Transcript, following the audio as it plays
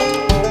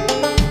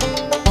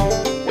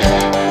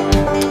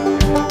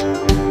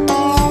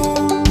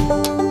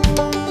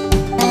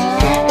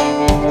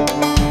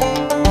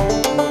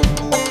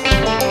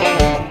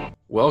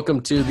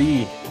Welcome to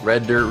the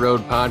Red Dirt Road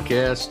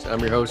podcast.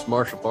 I'm your host,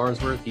 Marshall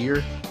Farnsworth,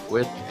 here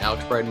with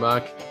Alex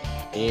Breitenbach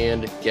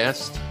and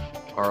guest,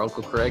 our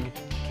Uncle Craig,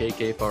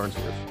 KK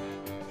Farnsworth.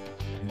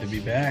 Good to be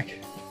back.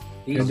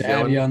 Good to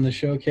have you on the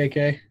show,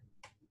 KK.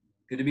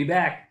 Good to be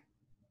back.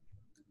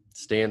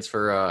 Stands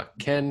for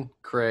Ken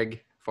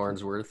Craig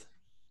Farnsworth.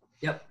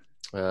 Yep.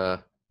 If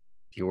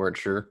you weren't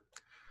sure.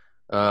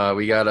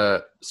 We got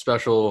a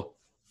special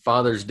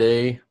Father's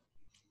Day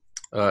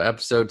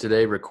episode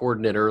today,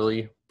 recording it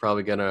early.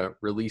 Probably going to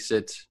release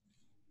it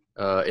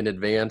in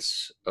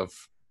advance of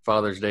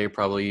Father's Day,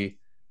 probably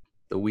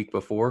the week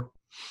before.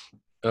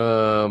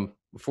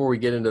 Before we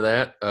get into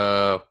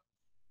that,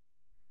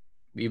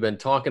 we've been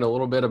talking a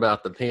little bit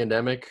about the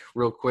pandemic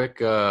real quick.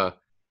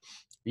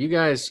 You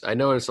guys, I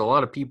noticed a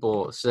lot of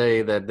people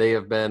say that they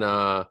have been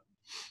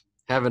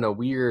having a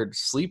weird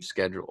sleep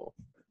schedule,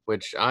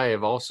 which I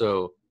have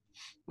also,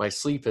 my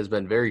sleep has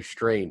been very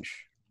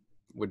strange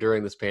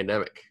during this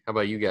pandemic. How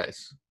about you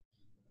guys?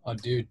 Oh,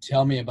 dude,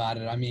 tell me about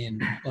it. I mean,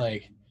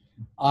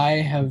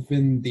 I've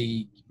been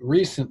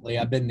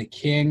the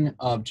king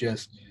of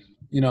just,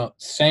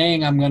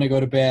 saying I'm going to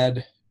go to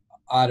bed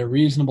at a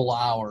reasonable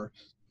hour,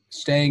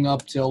 staying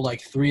up till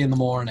 3 a.m,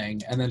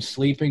 and then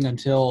sleeping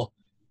until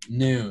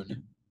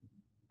noon.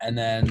 And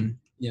then,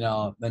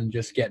 then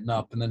just getting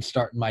up and then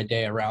starting my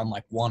day around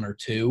 1 or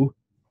 2.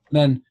 And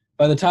then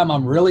by the time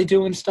I'm really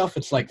doing stuff,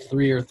 it's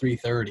 3 or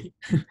 3:30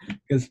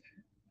 because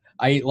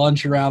I eat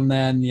lunch around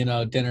then,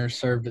 dinner's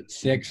served at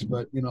 6,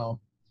 but,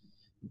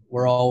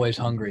 we're always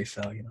hungry.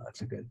 So,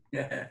 that's a good.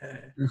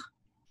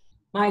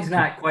 Mine's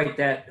not quite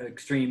that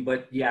extreme,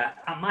 but yeah,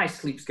 my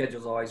sleep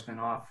schedule's always been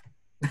off.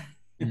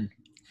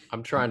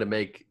 I'm trying to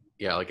make,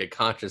 a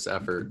conscious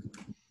effort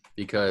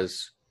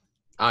because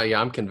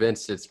I'm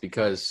convinced it's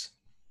because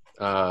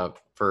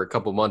for a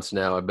couple months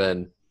now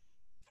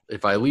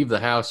if I leave the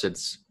house,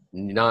 it's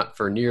not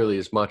for nearly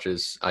as much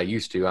as I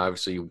used to,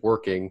 obviously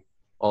working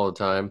all the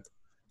time.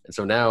 And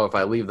so now if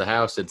I leave the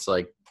house, it's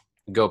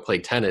go play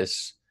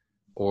tennis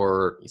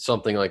or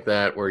something like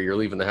that where you're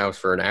leaving the house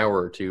for an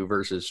hour or two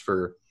versus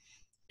for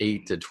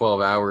 8 to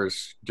 12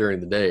 hours during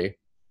the day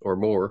or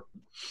more.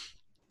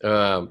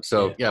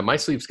 My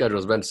sleep schedule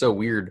has been so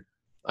weird.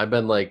 I've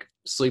been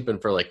sleeping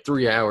for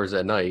 3 hours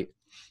at night,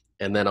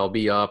 and then I'll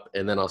be up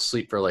and then I'll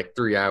sleep for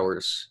 3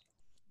 hours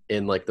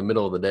in the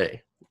middle of the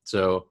day.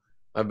 So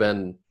I've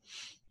been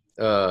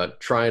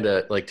trying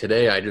to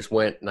today I just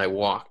went and I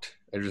walked.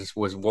 I just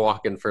was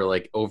walking for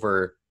it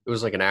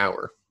was an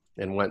hour,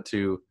 and went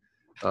to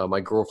my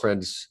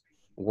girlfriend's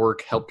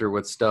work, helped her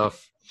with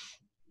stuff.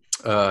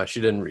 She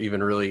didn't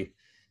even really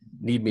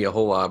need me a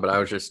whole lot, but I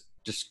was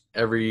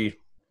I'm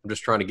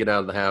just trying to get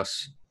out of the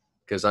house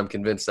because I'm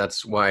convinced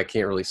that's why I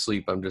can't really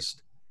sleep. I'm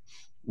just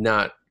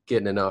not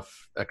getting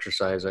enough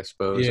exercise, I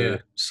suppose,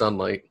 or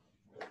sunlight.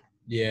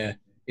 Yeah.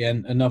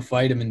 And enough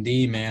vitamin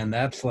D, man.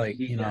 That's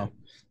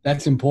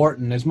that's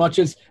important. As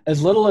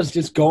little as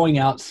just going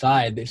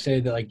outside. They say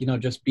that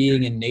just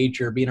being in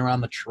nature, being around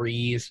the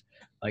trees,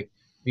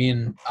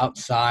 being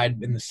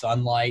outside in the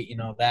sunlight,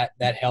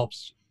 that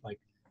helps.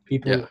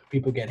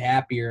 People get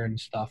happier and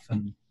stuff.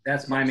 And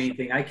that's my main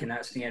thing. I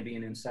cannot stand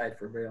being inside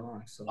for very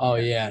long. So. Oh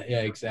yeah,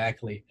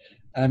 exactly.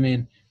 I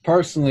mean,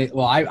 personally,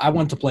 I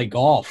went to play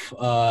golf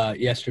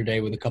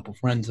yesterday with a couple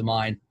friends of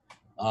mine.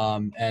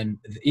 And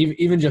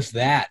even just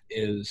that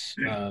is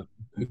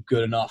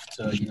good enough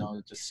to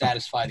to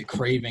satisfy the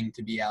craving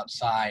to be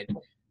outside,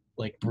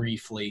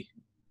 briefly.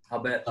 I'll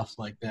bet. Stuff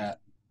like that.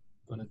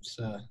 But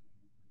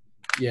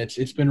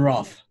it's been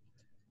rough.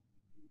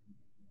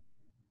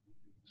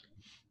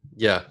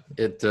 Yeah,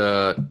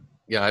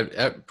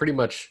 I pretty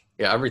much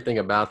everything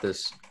about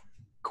this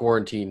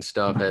quarantine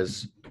stuff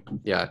has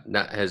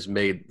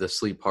made the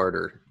sleep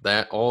harder.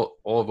 That all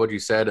of what you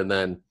said, and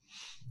then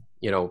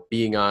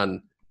being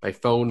on my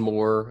phone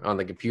more, on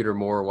the computer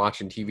more,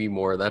 watching TV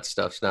more, that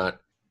stuff's not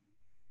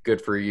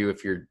good for you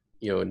if you're,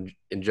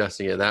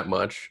 ingesting it that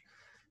much,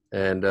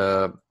 and,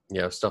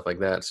 stuff like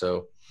that.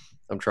 So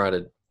I'm trying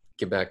to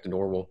get back to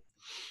normal.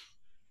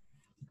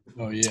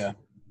 Oh yeah.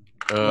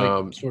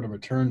 Sort of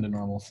return to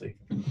normalcy.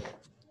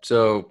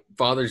 So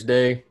Father's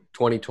Day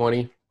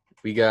 2020,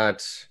 we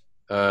got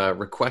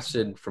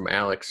requested from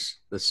Alex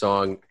the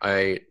song.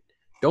 I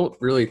don't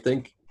really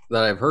think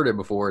that I've heard it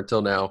before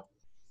until now.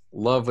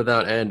 Love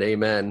Without End,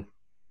 Amen.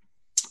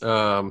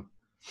 So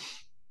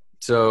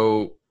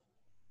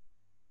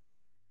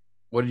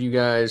have you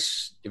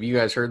guys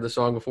heard the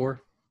song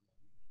before?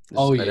 Yeah.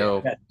 I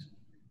know.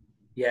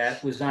 Yeah,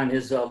 it was on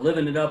his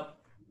Living It Up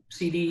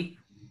CD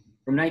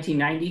from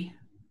 1990.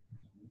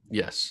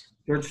 Yes.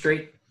 George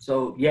Strait.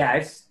 So yeah,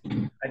 I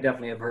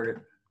definitely have heard it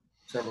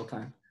several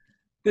times.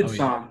 Good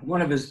song. Yeah.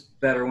 One of his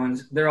better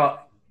ones. They're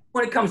all,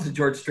 when it comes to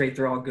George Strait,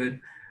 they're all good,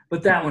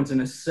 but that one's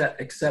an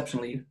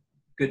exceptionally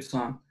good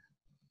song.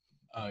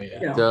 Oh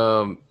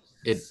yeah.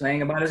 It's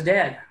saying about his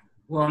dad.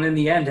 Well, and in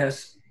the end,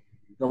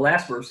 the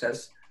last verse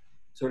has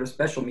sort of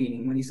special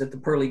meaning when he's at the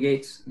pearly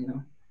gates.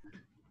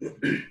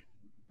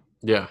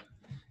 Yeah.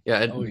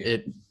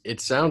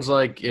 It sounds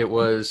like it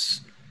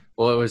was.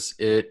 Well, it was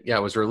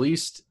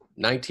released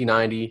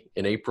 1990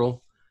 in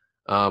April.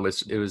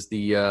 It was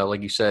the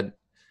like you said, it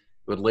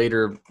would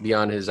later be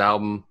on his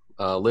album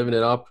 "Living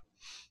It Up."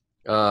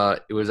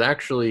 It was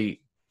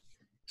actually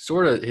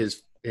sort of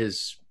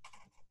his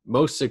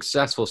most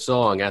successful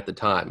song at the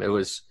time. It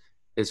was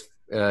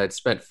it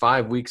spent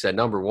 5 weeks at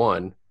number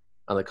one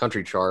on the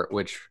country chart,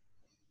 which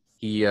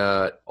he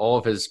all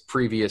of his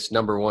previous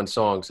number one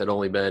songs had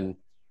only been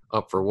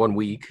up for 1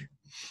 week.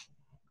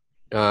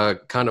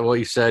 Kind of what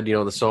you said,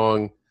 the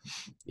song,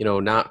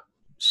 not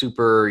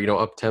super,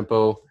 up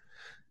tempo,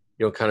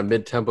 kind of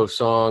mid tempo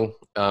song.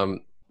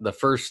 The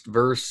first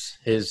verse,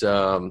 his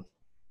son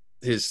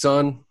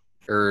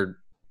or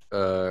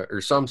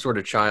some sort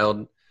of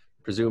child,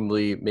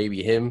 presumably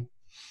maybe him,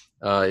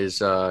 is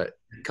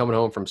coming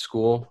home from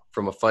school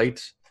from a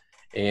fight,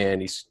 and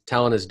he's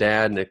telling his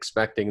dad and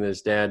expecting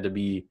his dad to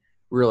be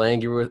real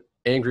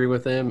angry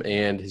with him,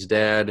 and his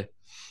dad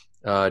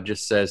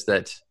just says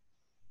that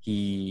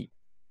he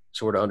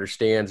sort of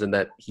understands and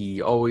that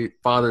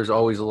fathers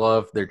always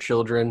love their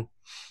children.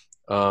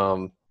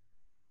 And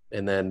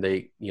then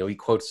he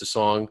quotes the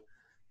song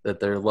that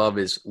their love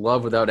is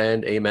love without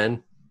end.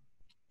 Amen.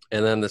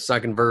 And then the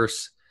second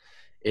verse,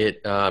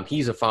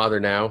 he's a father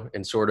now,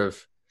 and sort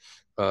of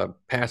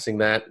passing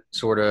that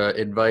sort of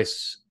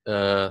advice,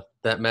 that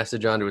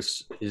message on to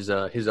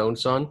his own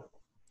son.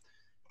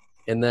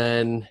 And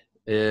then,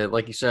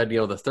 like you said,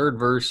 the third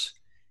verse,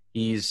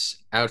 he's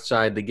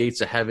outside the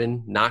gates of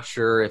heaven, not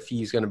sure if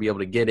he's going to be able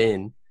to get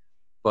in,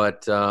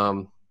 but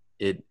the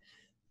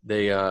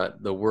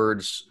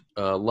words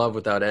 "love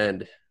without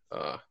end"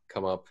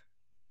 come up.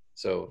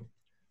 So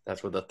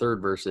that's what the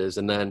third verse is,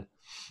 and then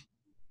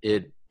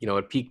it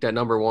peaked at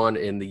number one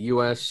in the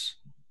U.S.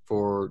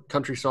 for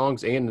country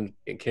songs and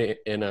in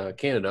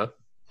Canada,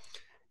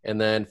 and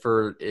then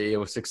it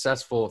was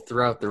successful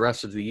throughout the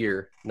rest of the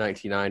year,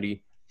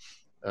 1990.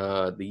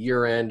 The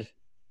year-end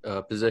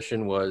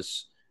position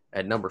was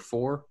at number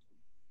 4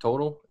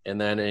 total, and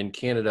then in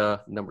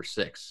Canada, number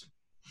 6.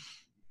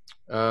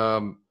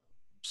 So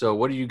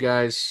what do you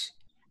guys,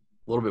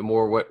 a little bit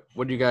more,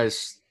 what do you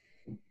guys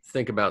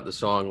think about the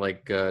song,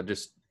 like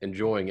just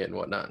enjoying it and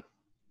whatnot?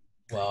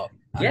 Well,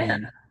 Yeah.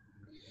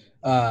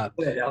 I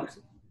Go ahead, Alex.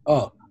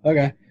 Oh,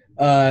 okay.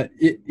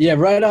 Yeah,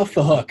 right off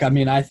the hook. I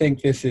mean, I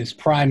think this is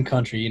prime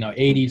country,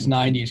 80s,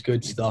 90s,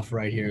 good stuff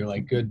right here,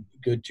 like good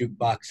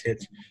jukebox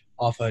hits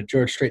off of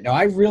George Strait. Now,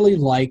 I really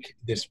like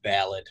this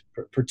ballad,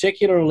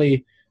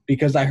 particularly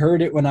because I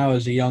heard it when I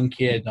was a young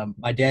kid.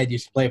 My dad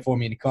used to play it for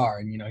me in the car,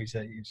 and,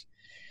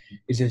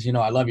 he says,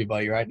 I love you,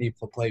 buddy, right? And he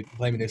play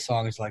me this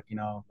song. It's like,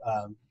 and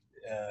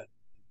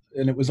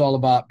it was all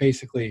about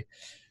basically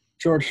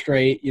George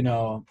Strait,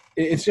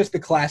 it's just the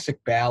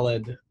classic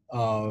ballad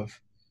and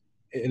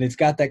it's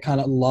got that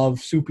kind of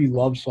soupy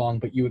love song,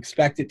 but you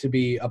expect it to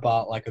be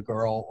about like a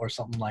girl or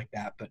something like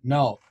that. But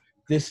no,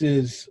 this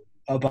is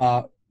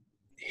about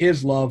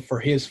his love for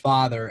his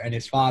father and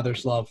his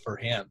father's love for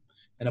him,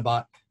 and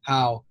about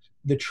how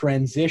the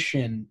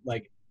transition,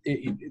 like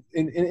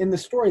in the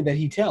story that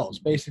he tells,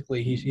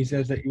 basically he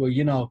says that,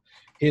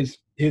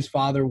 his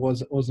father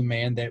was a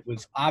man that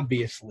was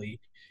obviously,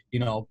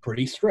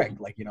 pretty strict.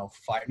 Like,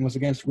 fighting was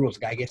against rules.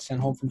 The guy gets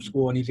sent home from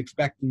school and he's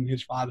expecting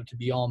his father to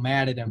be all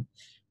mad at him.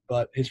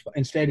 But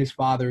instead his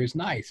father is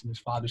nice, and his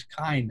father's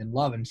kind and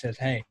loving, and says,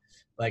 hey,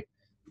 like,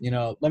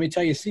 let me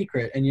tell you a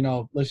secret,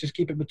 and, let's just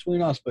keep it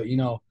between us. But,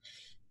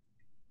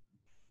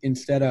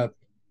 instead of,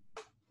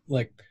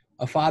 like,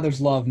 a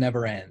father's love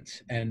never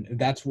ends. And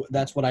that's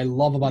what I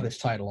love about this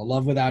title. A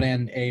love without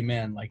end.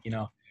 Amen. Like,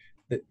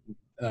 that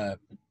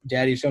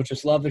daddies don't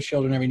just love their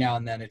children every now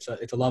and then. It's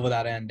a love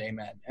without end.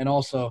 Amen. And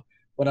also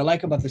what I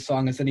like about this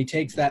song is that he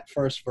takes that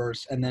first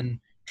verse and then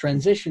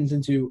transitions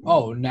into,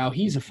 now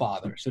he's a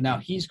father. So now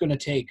he's going to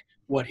take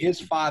what his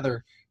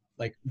father,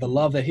 like the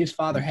love that his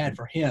father had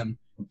for him,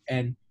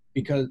 and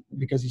because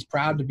he's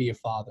proud to be a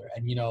father,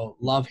 and,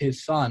 love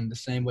his son the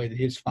same way that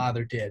his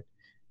father did.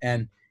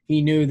 And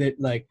he knew that,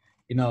 like,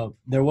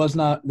 there was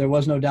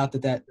no doubt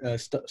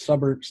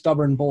that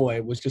stubborn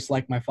boy was just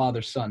like my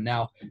father's son.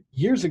 Now,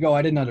 years ago,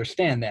 I didn't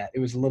understand that. It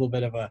was a little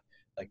bit of a,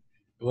 like,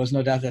 there was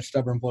no doubt that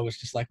stubborn boy was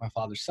just like my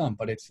father's son.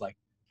 But it's like,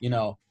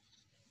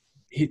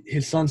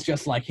 his son's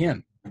just like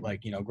him,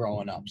 like,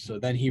 growing up. So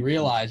then he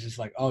realizes,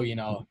 like,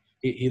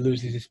 he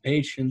loses his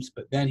patience,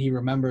 but then he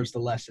remembers the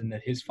lesson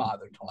that his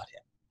father taught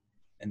him.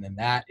 And then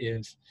that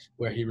is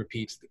where he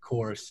repeats the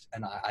chorus,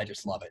 and I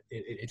just love it.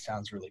 It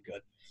sounds really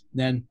good.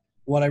 Then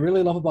what I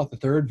really love about the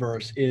third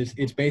verse is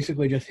it's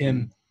basically just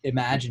him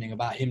imagining,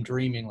 about him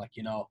dreaming, like,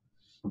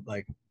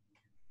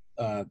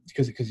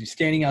 because he's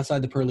standing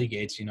outside the pearly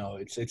gates,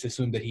 it's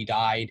assumed that he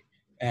died,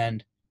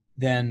 and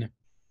then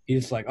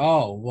he's like,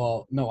 oh,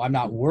 well, no, I'm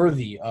not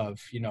worthy of,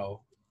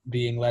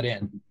 being let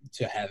in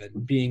to heaven,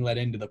 being let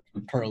into the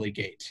pearly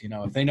gates.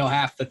 If they know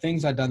half the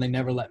things I've done, they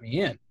never let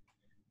me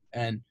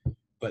in.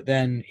 But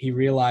then he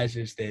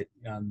realizes that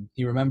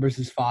he remembers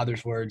his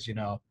father's words,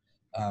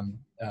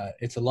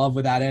 it's a love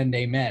without end,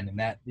 amen. And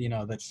that,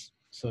 that's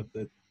so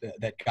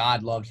that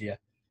God loves you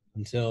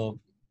until,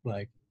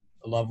 like,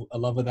 I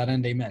love with that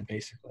end, amen,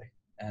 basically.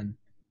 And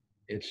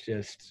it's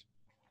just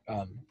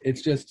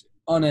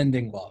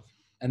unending love.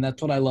 And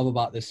that's what I love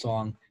about this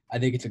song. I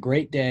think it's a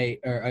great day,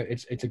 or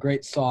it's a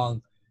great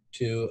song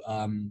to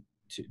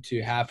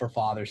have for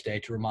Father's Day,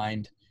 to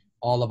remind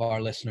all of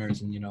our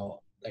listeners and,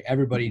 like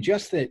everybody,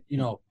 just that,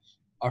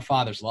 our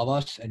fathers love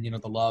us, and,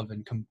 the love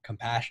and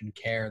compassion,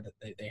 care that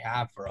they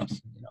have for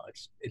us.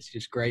 It's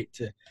just great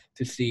to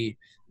see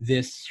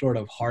this sort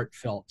of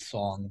heartfelt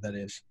song that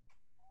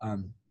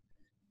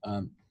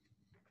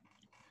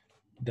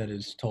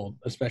is told,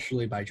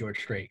 especially by George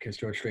Strait, because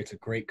George Strait's a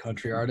great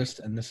country artist,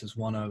 and this is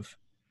one of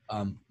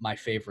my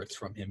favorites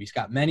from him. He's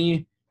got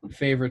many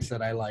favorites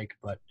that I like,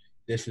 but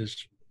this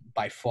is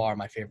by far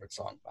my favorite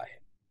song by him.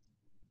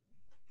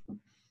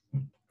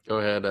 Go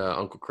ahead,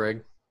 Uncle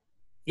Craig.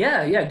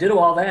 Yeah, ditto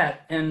all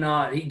that. And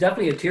he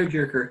definitely a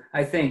tearjerker.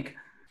 I think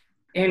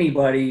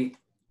anybody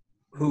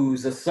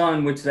who's a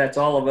son, which that's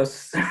all of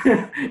us,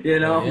 we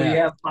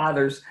have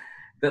fathers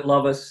that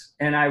love us.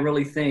 And I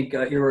really think,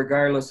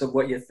 irregardless of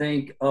what you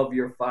think of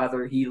your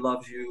father, he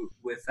loves you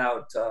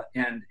without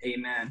end.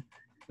 Amen.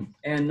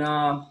 And,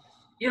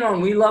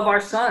 we love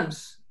our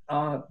sons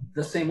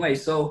the same way.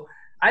 So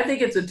I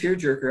think it's a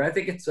tearjerker. I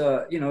think it's,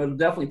 it'll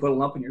definitely put a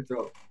lump in your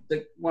throat. It's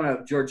like one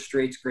of George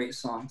Strait's great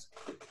songs.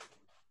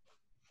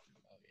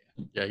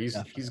 Yeah,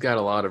 he's got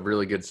a lot of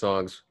really good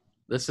songs.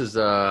 This is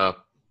this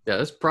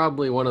is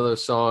probably one of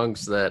those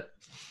songs that,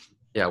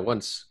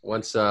 once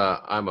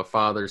I'm a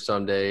father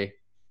someday,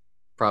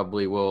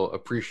 probably will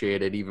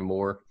appreciate it even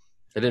more.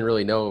 I didn't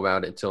really know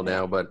about it till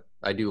now, but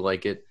I do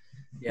like it.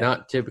 Yeah.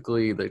 Not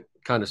typically the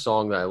kind of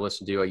song that I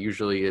listen to. I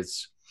usually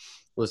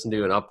listen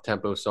to an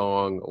up-tempo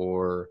song,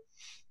 or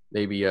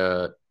maybe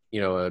a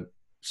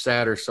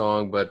sadder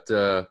song, but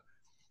so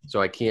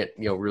I can't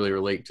really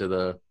relate to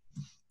the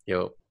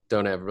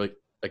don't have really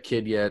a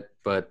kid yet,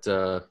 but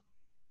I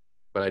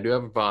do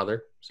have a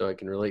father, so I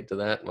can relate to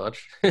that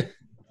much.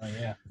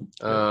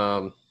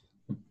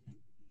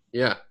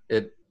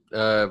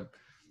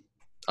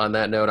 On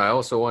that note, I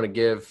also want to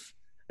give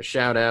a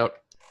shout out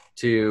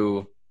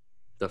to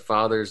the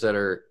fathers that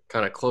are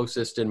kind of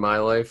closest in my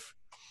life.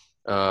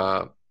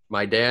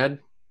 My dad,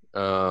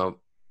 my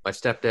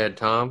stepdad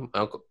Tom,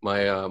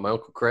 my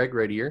Uncle Craig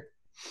right here.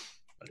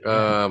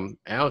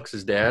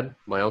 Alex's dad,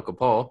 my Uncle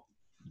Paul.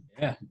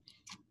 Yeah.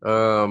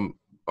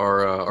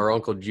 Our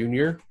Uncle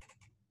Junior,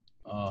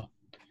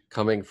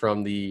 coming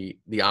from the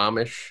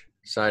Amish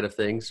side of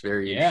things,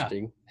 very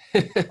interesting.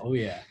 Oh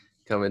yeah.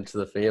 Coming to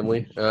the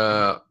family.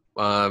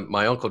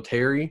 My Uncle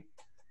Terry,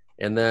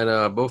 and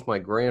then both my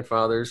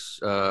grandfathers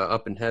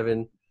up in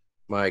heaven,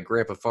 my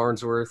Grandpa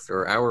Farnsworth,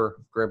 or our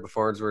Grandpa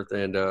Farnsworth,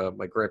 and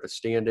my Grandpa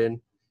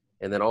Standen,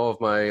 and then all of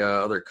my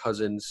other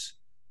cousins,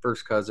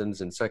 first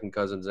cousins and second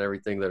cousins, and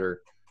everything that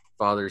are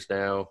fathers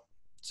now.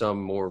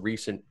 Some more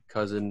recent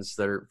cousins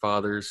that are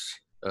fathers,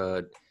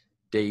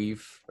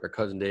 Dave, or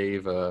cousin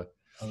Dave,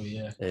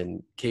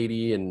 and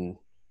Katie, and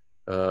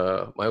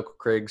my Uncle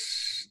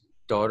Craig's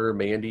daughter,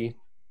 Mandy.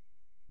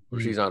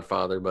 Well, she's not a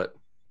father, but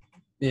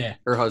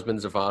her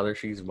husband's a father.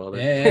 She's a mother.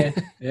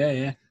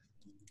 Yeah.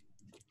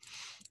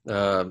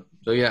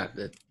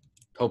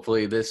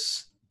 Hopefully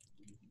this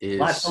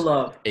is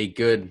a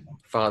good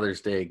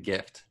Father's Day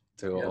gift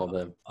to all of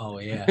them. Oh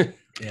yeah,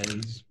 yeah.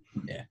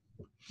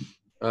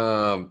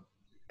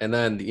 And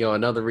then,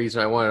 another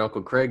reason I wanted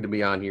Uncle Craig to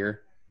be on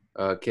here,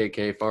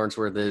 KK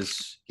Farnsworth,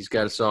 is he's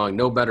got a song,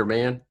 No Better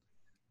Man.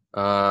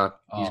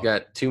 He's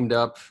got tuned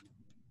up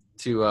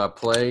to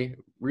play.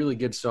 Really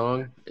good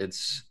song.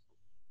 It's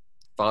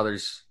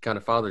Father's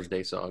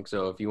Day song.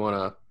 So if you want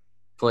to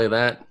play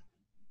that.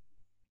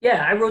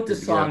 Yeah, I wrote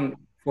this song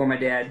for my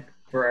dad,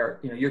 for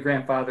our, your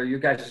grandfather, your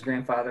guys'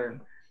 grandfather,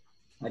 and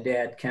my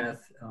dad,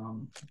 Kenneth,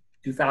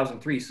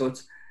 2003. So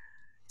it's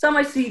on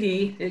my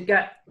CD. It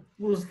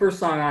was the first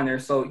song on there.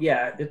 So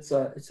yeah, it's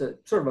a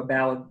sort of a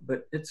ballad,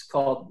 but it's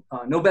called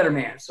No Better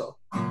Man. So.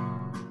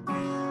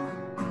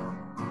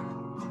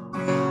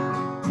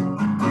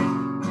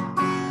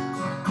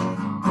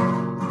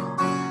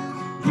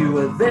 You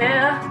were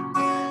there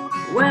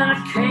when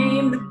I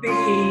came to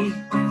be,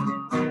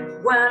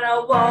 when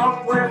I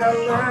walked, when I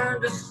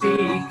learned to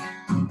speak.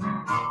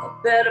 A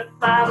better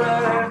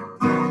father,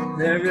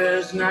 there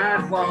is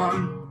not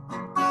one.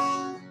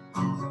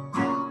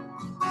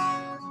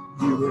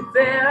 You were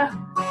there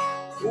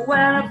when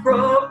I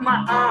broke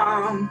my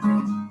arm,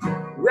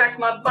 wrecked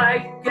my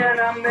bike and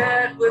I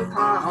met with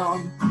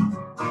harm.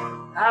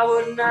 I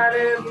would not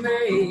have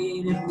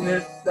made it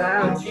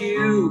without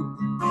you.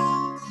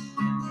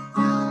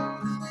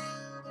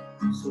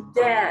 So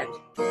Dad,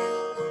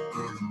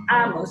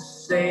 I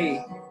must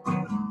say,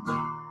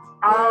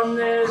 on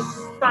this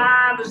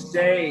Father's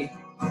Day,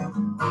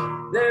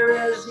 there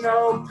is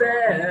no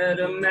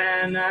better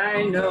man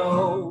I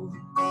know.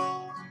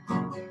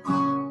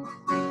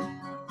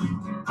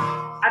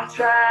 I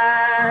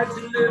tried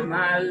to live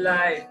my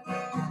life,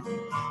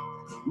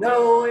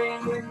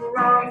 knowing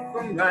wrong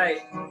from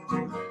right,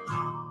 and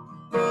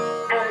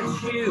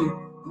it's you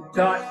who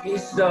taught me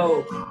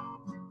so.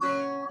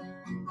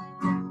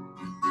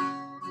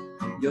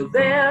 You're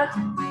there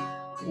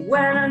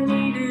when I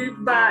need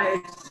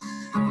advice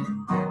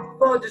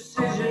for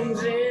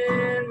decisions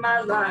in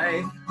my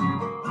life.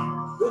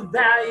 The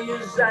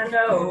values I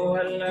know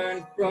I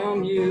learned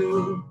from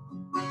you.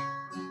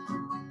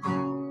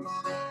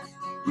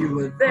 You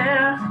were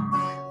there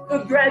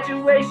for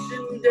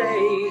graduation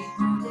day,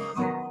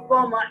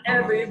 for my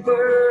every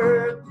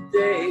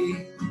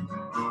birthday,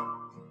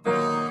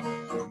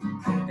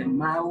 and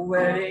my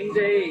wedding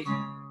day.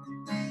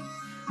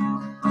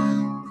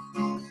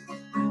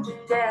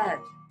 Dad,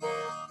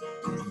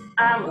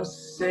 I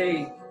must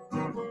say,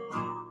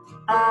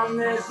 on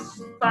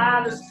this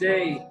Father's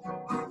Day,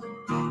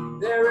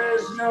 there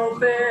is no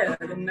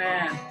better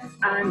man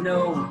I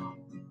know.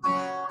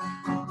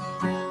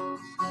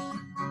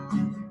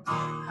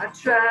 I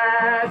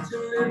tried to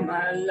live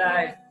my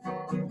life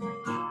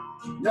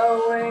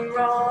knowing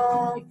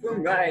wrong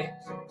from right,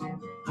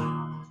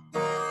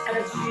 and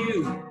it's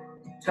you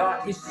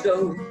taught me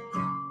so.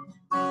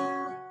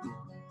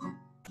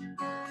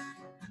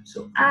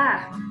 So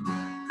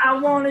I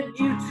wanted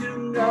you to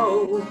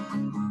know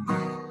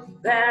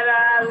that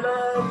I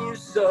love you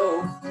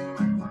so,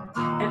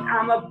 and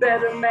I'm a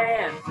better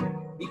man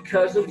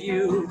because of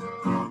you.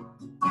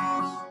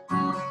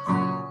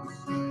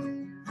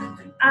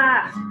 And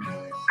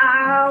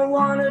I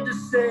wanted to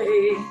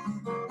say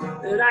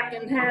that I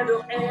can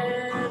handle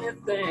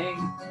anything.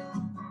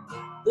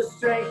 The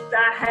strength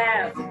I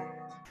have,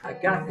 I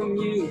got from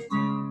you.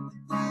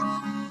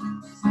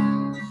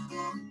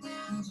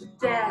 So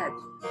Dad,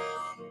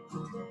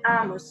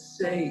 I must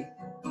say,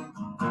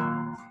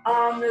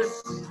 on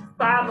this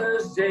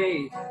Father's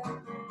Day,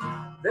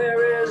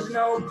 there is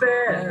no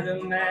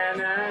better man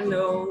I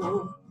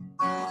know.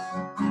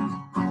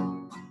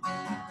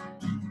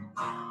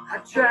 I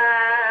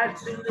tried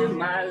to live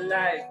my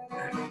life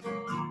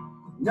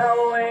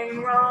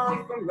knowing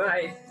wrong from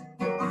right,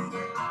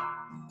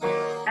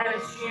 and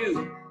it's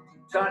you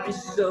taught me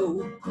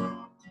so.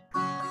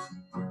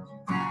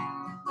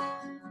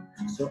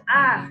 So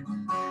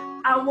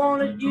I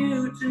wanted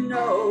you to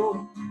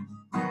know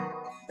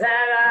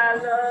that I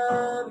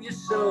love you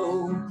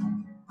so,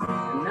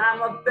 and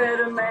I'm a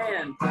better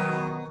man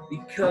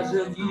because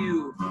of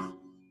you.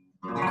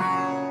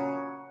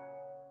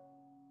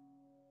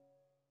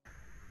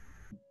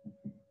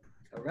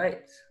 All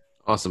right.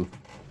 Awesome.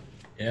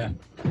 Yeah.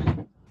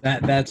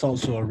 That's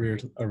also a real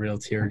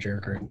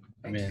tearjerker.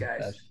 Thanks,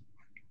 guys.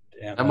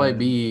 That might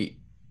be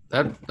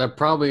that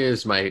probably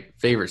is my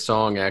favorite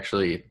song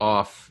actually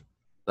off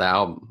the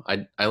album.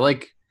 I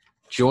like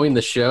Join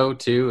the Show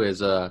too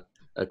as a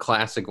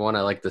classic one.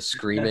 I like the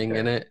screaming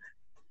in it.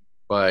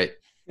 But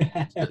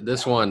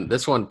this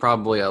one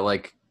probably I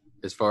like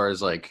as far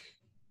as like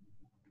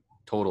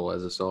total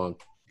as a song.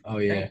 Oh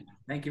yeah.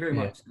 Thank you very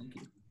much. Thank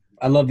you.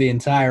 I love the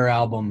entire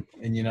album,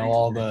 and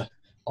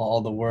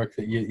all the work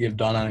that you've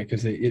done on it,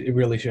 because it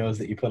really shows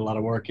that you put a lot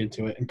of work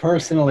into it. And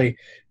personally,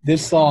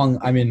 this song,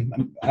 I mean,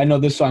 I know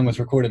this song was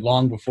recorded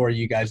long before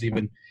you guys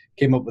even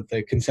came up with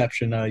the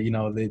conception of,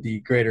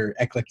 the Greater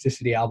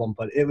Eclecticity album,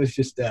 but it was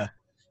just,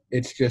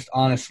 it's just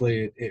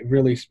honestly, it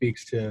really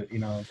speaks to,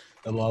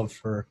 the love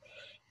for,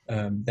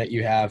 that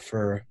you have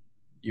for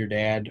your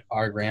dad,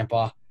 our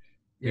grandpa.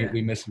 Yeah.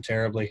 We miss him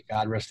terribly.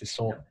 God rest his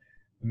soul. Yeah.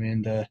 I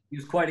mean, he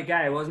was quite a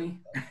guy, wasn't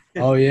he?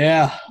 Oh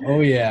yeah.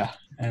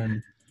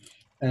 And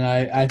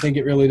I think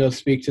it really does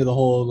speak to the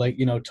whole,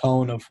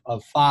 tone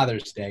of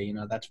Father's Day.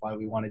 That's why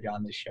we wanted you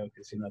on this show,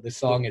 because, this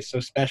song is so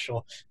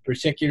special,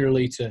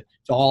 particularly to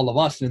all of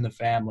us in the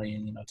family,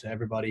 and, to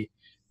everybody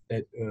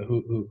that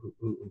who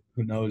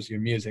knows your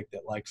music,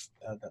 that likes,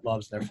 that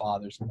loves their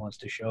fathers and wants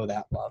to show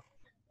that love.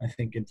 I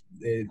think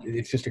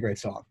it's just a great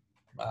song.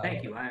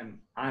 Thank you. I'm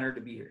honored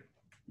to be here.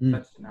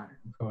 Such an honor.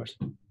 Of course.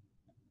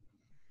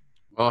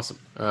 Awesome.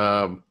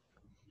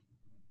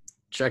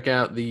 Check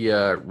out the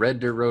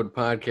Red Dirt Road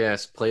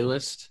podcast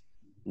playlist.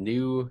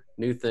 New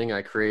thing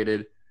I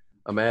created.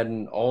 I'm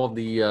adding all of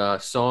the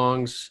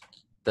songs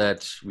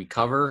that we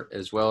cover,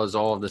 as well as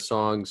all of the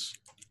songs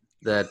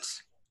that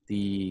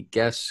the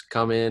guests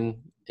come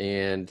in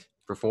and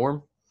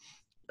perform,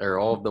 or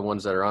all of the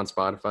ones that are on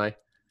Spotify.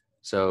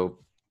 So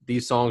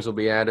these songs will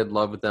be added.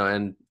 Love Without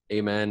End,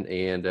 Amen,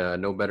 and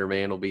No Better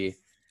Man will be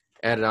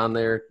added on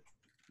there.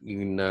 You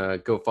can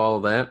go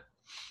follow that.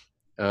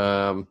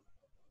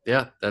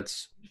 Yeah,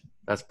 that's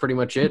pretty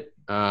much it.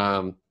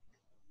 Have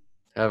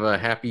a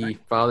happy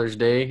Father's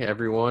Day,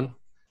 everyone.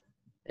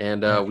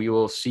 And we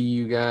will see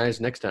you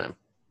guys next time.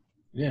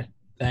 Yeah.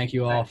 Thank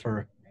you all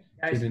for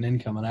tuning in,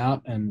 coming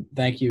out. And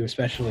thank you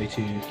especially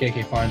to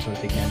KK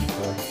Farnsworth again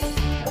for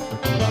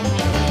coming on the show.